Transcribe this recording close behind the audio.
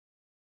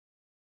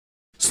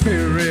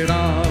Spirit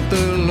of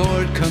the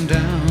Lord, come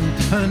down,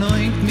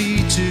 anoint me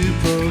to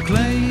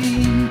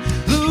proclaim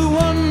the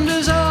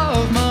wonders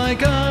of my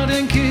God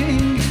and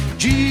King.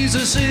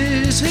 Jesus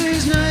is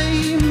his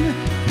name,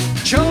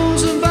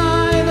 chosen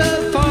by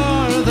the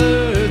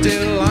Father,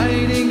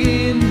 delighting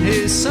in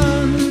his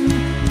Son,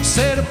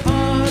 set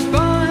apart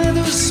by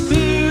the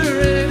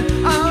Spirit,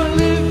 our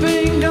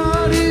living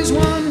God is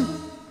one.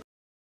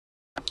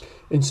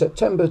 In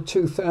September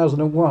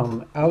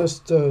 2001,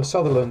 Alistair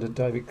Sutherland and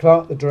David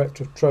Clarke, the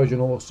director of Trojan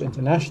Horse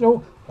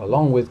International,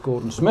 along with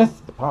Gordon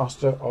Smith, the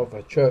pastor of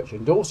a church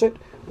in Dorset,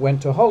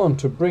 went to Holland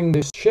to bring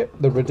this ship,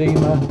 the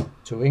Redeemer,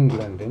 to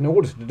England. In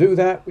order to do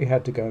that, we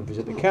had to go and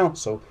visit the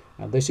council,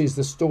 and this is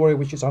the story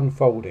which is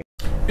unfolding.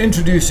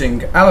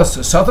 Introducing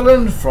Alistair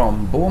Sutherland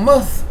from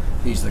Bournemouth.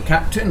 He's the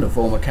captain, the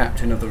former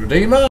captain of the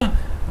Redeemer,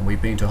 and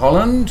we've been to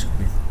Holland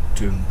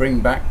to bring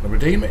back the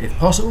Redeemer, if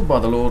possible, by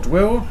the Lord's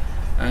will.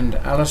 And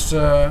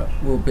Alistair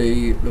will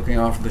be looking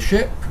after the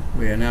ship.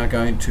 We are now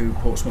going to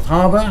Portsmouth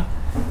Harbour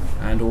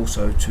and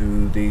also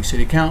to the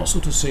City Council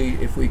to see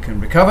if we can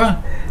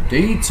recover the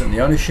deeds and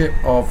the ownership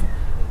of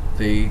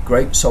the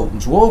Great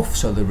Sultan's Wharf,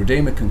 so the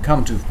Redeemer can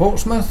come to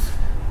Portsmouth,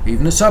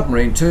 even a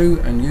submarine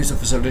too, and use the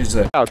facilities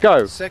there. Now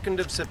go! 2nd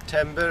of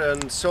September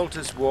and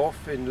Salter's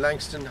Wharf in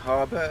Langston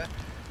Harbour.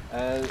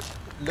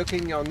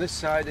 Looking on this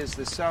side is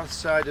the south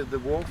side of the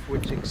wharf,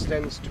 which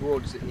extends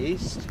towards the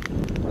east.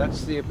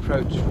 That's the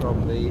approach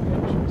from the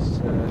entrance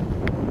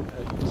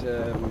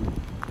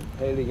at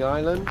Hayling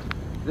Island.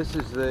 This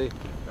is the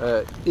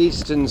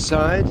eastern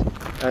side,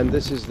 and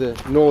this is the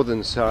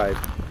northern side.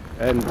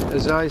 And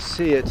as I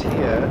see it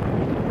here,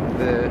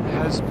 there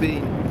has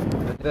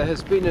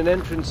been an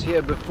entrance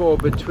here before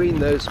between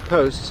those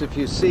posts. If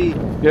you see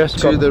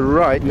to the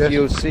right,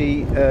 you'll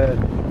see the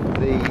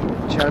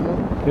channel.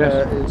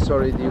 You'll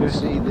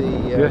see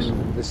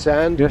the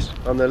sand.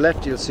 On the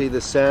left you'll see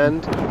the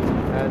sand,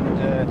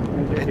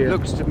 and it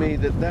looks to me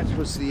that that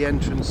was the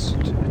entrance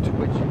to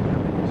which you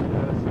come into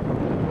Perth on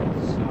the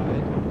north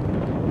side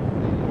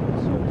of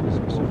the Salter's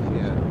Wharf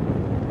here.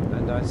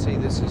 And I see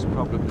this is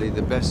probably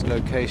the best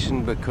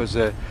location because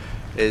there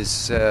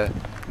is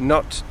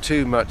not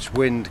too much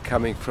wind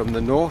coming from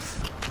the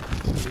north.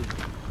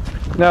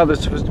 Now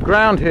there's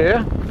ground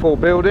here, 4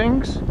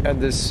 buildings, and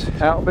there's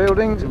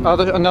outbuildings.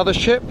 Another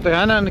ship, the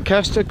Anna and the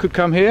Castor, could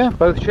come here,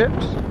 both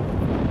ships.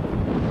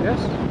 Yes.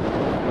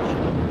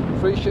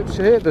 3 ships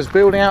here. There's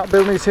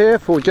outbuildings here,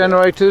 4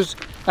 generators,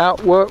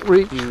 outwork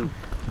reach.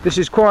 This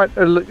is quite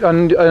an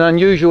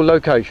unusual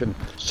location.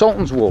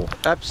 Sultan's Wharf.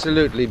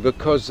 Absolutely,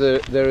 because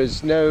there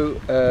is no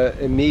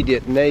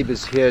immediate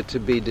neighbours here to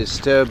be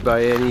disturbed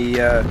by any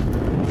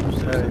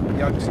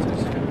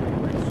youngsters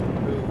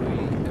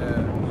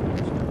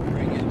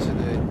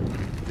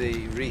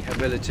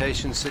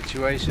rehabilitation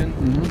situation.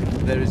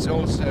 There is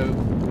also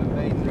a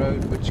main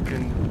road which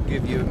can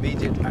give you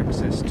immediate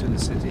access to the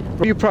city.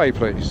 Will you pray,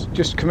 please?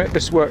 Just commit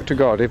this work to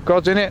God. If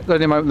God's in it,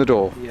 let him open the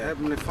door.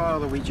 Heavenly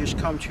Father, we just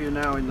come to you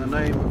now in the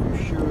name of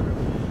Yeshua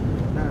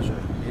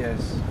Nazareth.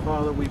 Yes.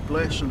 Father, we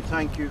bless and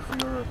thank you for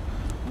your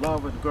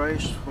love and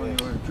grace, for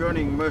your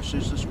journeying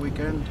mercies this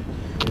weekend.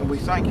 And we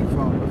thank you,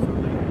 Father, for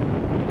the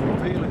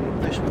revealing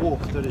of this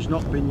wharf that has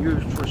not been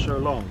used for so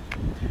long,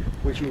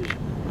 which is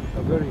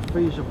a very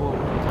feasible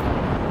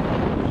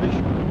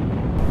position.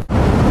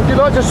 Would you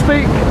like to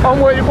speak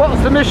on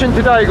what's the mission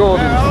today,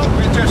 Gordon? Well,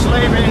 we're just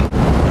leaving.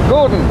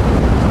 Gordon,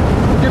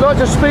 would you like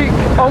to speak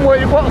on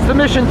what's the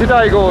mission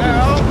today, Gordon?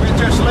 Well, we're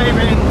just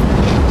leaving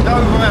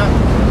over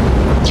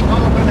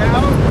half an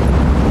hour,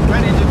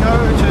 ready to go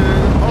to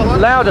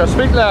Holland. Louder,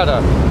 speak louder.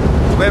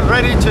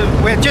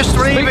 We're just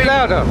leaving. Speak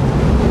louder.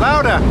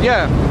 Louder?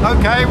 Yeah.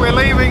 Okay, we're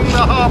leaving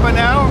the harbour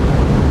now,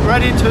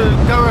 ready to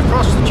go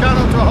across the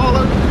channel to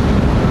Holland.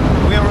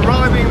 We're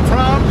arriving in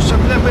France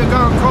and then we're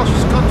going across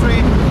the country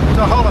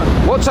to Holland.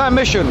 What's our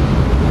mission?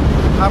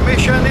 Our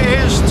mission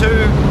is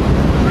to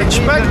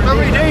inspect the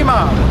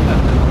Redeemer.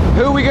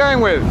 Who are we going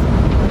with?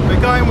 We're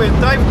going with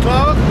Dave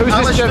Clarke.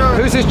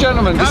 Who's this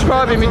gentleman?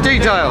 Describe him in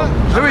detail.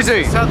 Who is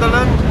he?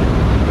 Sutherland.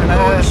 And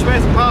Gordon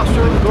Smith,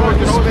 pastor of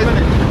Gordon Smith.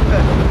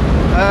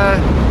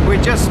 We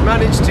just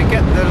managed to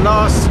get the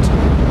last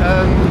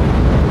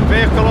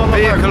vehicle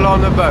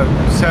on the boat.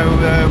 So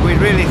we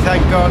really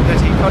thank God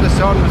that he got us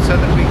on so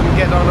that we can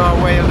get on our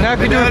way a little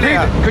bit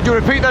earlier. Could you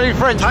repeat that in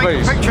French,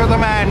 please? Take a picture of the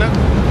man.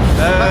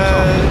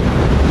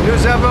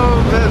 Nous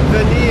avons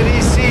venir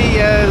ici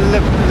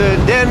le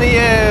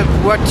dernier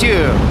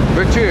voiture.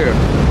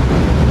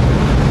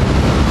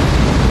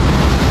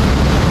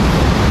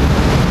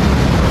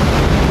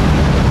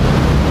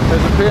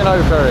 There's a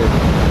P&O ferry.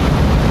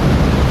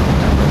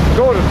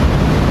 Gordon,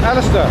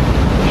 Alistair,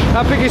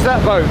 how big is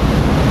that boat?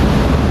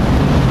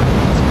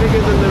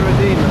 Bigger than the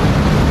Redeemer.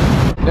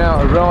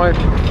 Now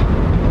arrived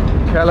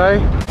Calais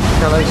 6.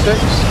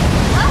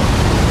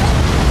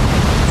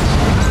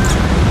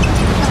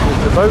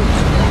 Here's the boat.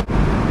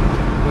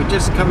 We're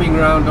just coming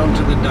round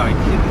onto the dike.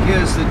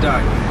 Here's the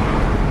dike.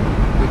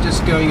 We're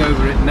just going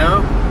over it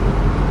now.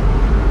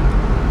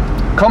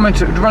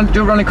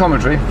 Do running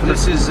commentary.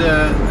 This is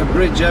a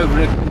bridge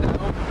over a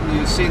canal.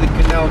 you see the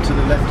canal to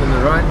the left and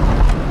the right.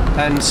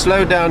 And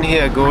slow down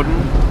here, Gordon.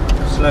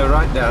 Slow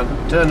right down.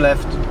 Turn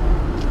left.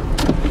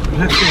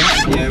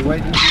 Yeah,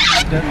 wait.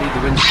 You don't need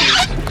the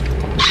windshield.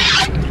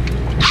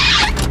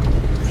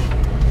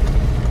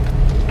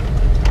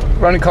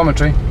 Running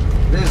commentary.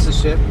 There's the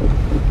ship.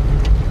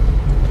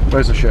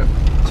 Where's the ship?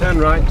 Turn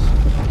right.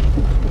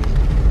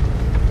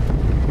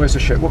 Where's the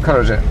ship? What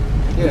colour is it?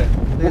 Yeah.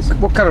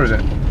 What colour is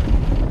it?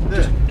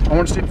 There. I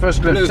want to see it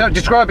first glimpse. Blue.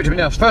 Describe it to me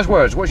now. First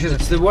words. What is it?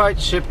 It's the white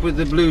ship with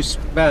the blue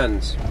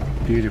bands.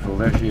 Beautiful.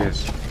 There she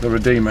is. The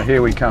Redeemer.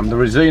 Here we come. The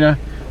Redeemer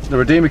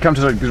come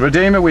to the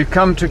Redeemer. We've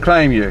come to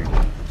claim you.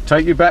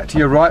 Take you back to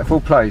your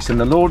rightful place. In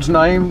the Lord's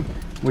name,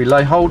 we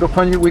lay hold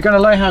upon you. We're going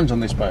to lay hands on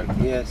this boat.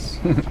 Yes.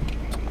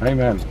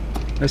 Amen.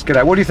 Let's get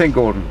out. What do you think,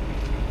 Gordon?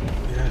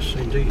 Yes,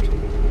 indeed.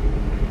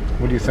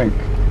 What do you think?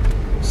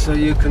 So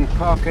you can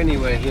park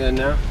anywhere here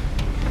now.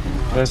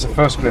 There's the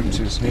first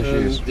glimpses. Here she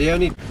is. The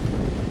only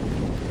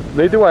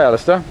Lead the way,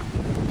 Alistair.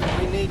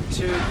 we need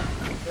to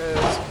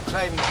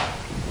claim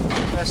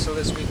the vessel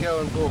as we go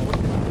on board.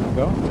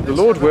 Well, the Let's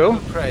Lord have a will.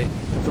 little pray.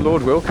 The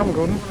Lord will. Come on,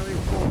 Gordon.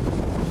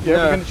 Yeah,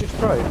 No. we're going to just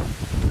pray.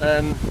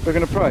 Um, We're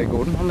going to pray,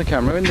 Gordon, on the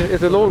camera. If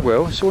the Lord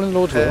will, it's all in the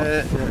Lord's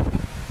will.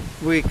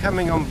 We're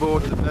coming on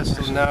board the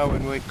vessel now,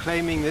 and we're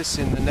claiming this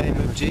in the name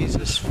of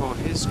Jesus for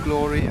His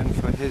glory and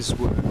for His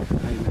work.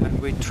 And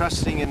we're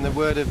trusting in the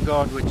Word of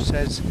God, which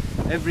says,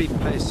 every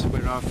place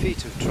where our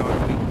feet have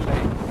trod, we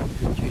claim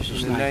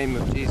in the name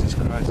of Jesus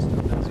Christ.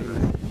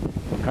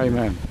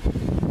 Amen.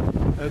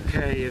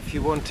 Okay, if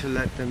you want to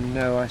let them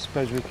know, I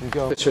suppose we can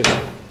go.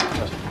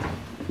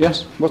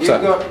 Yes? What's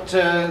You've that?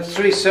 got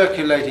 3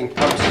 circulating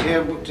pumps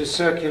here to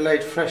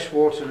circulate fresh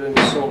water and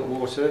salt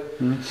water.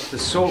 The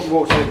salt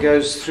water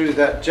goes through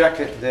that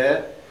jacket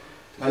there,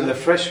 and the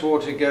fresh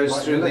water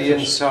goes through the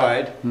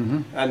inside,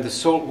 and the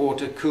salt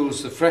water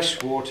cools the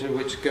fresh water,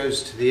 which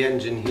goes to the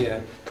engine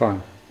here.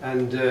 Fine.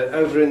 And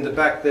over in the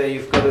back there,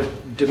 you've got a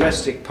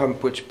domestic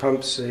pump which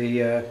pumps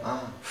the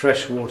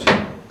fresh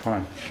water.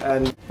 Fine.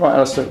 And Right,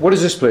 Alistair, what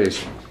is this,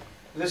 please?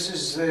 this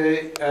is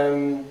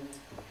the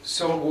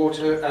salt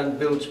water and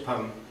bilge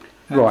pump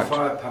and Right.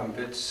 fire pump.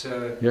 It's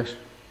Yes.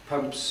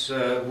 pumps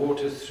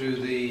water through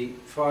the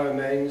fire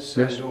mains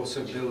Yes. and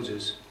also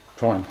bilges.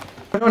 Fine.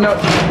 No,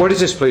 what is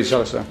this, please,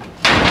 Alistair?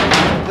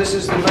 This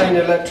is the main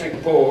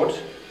electric board,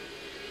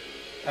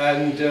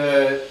 and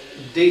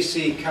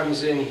DC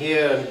comes in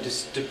here and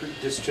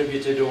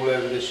distributed all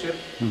over the ship.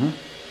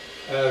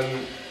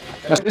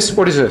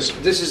 What is this?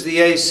 This is the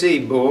AC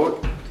board.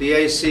 The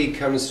AC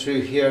comes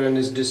through here and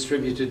is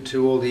distributed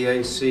to all the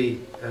AC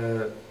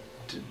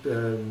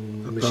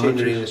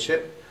machinery in the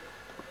ship.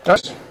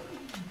 Yes.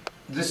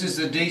 This is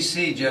the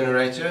DC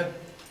generator,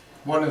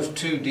 one of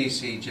 2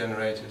 DC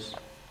generators.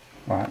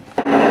 Right.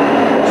 Behind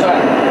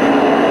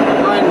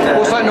there,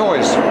 What's that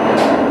noise?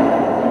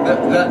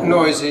 that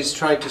noise is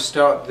trying to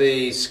start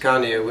the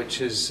Scania, which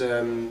is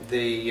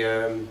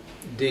the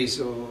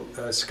diesel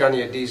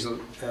Scania diesel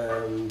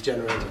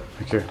generator.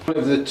 Thank you. One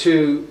of the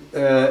 2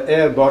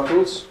 air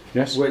bottles,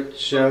 Yes.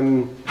 which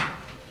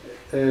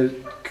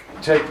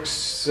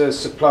takes a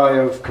supply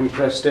of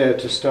compressed air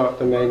to start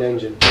the main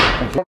engine.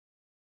 Thank you.